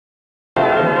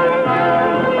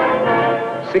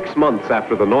6 months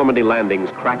after the Normandy landings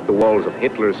cracked the walls of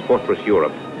Hitler's fortress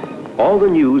Europe, all the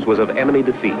news was of enemy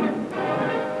defeat.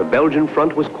 The Belgian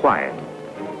front was quiet.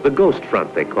 The ghost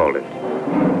front, they called it.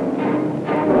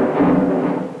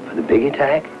 For the big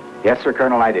attack? Yes, sir,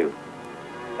 Colonel, I do.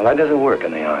 Well, that doesn't work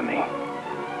in the Army.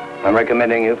 I'm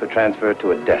recommending you for transfer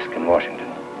to a desk in Washington.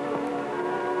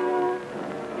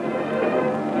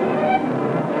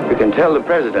 You can tell the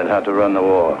president how to run the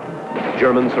war.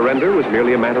 German surrender was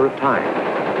merely a matter of time.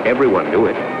 Everyone knew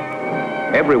it.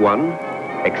 Everyone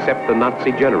except the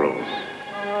Nazi generals.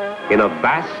 In a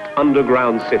vast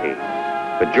underground city,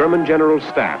 the German General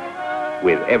Staff,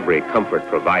 with every comfort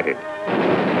provided,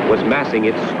 was massing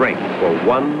its strength for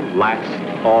one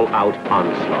last all-out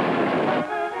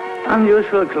onslaught.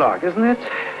 Unusual clock, isn't it?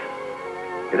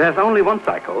 It has only one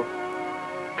cycle,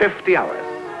 50 hours.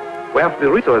 We have the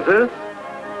resources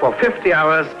for 50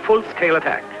 hours full-scale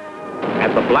attack.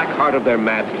 At the black heart of their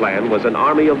mad plan was an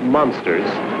army of monsters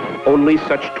only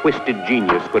such twisted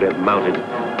genius could have mounted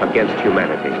against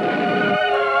humanity.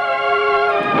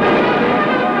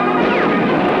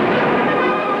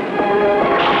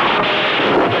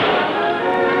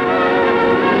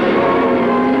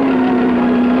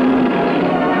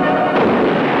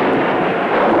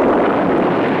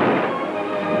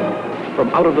 From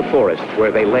out of the forest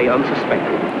where they lay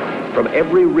unsuspected, from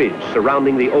every ridge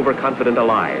surrounding the overconfident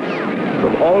Allies,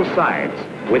 from all sides,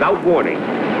 without warning,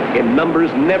 in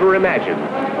numbers never imagined,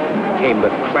 came the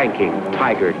clanking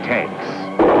Tiger tanks.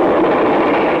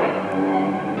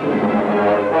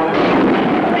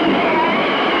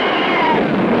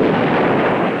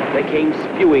 They came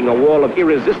spewing a wall of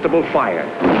irresistible fire,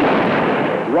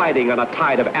 riding on a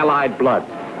tide of Allied blood.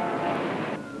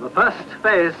 The first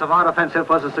phase of our offensive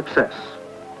was a success.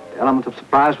 The element of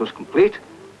surprise was complete.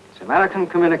 The American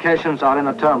communications are in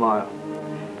a turmoil.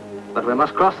 But we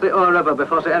must cross the O River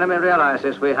before the enemy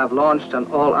realizes we have launched an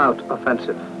all-out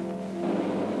offensive.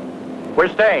 We're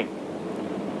staying.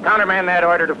 Countermand that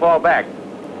order to fall back.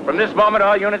 From this moment,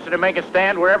 all units are to make a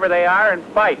stand wherever they are and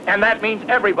fight. And that means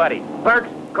everybody. Clerks,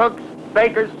 cooks,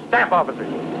 bakers, staff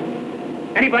officers.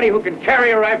 Anybody who can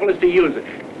carry a rifle is to use it.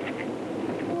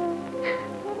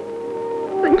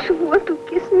 Don't you want to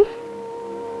kiss me?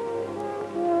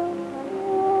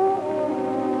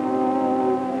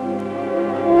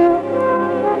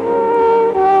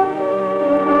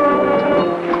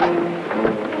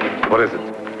 What is it?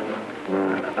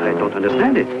 I don't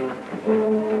understand it.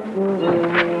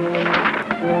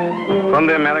 From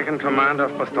the American commander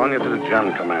of Bastogne to the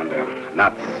German commander.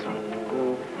 Nuts.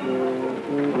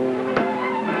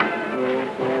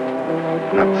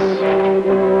 Nuts.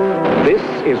 This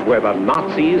is where the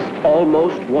Nazis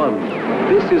almost won.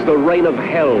 This is the reign of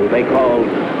hell they called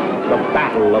the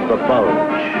Battle of the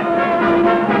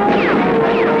Bulge.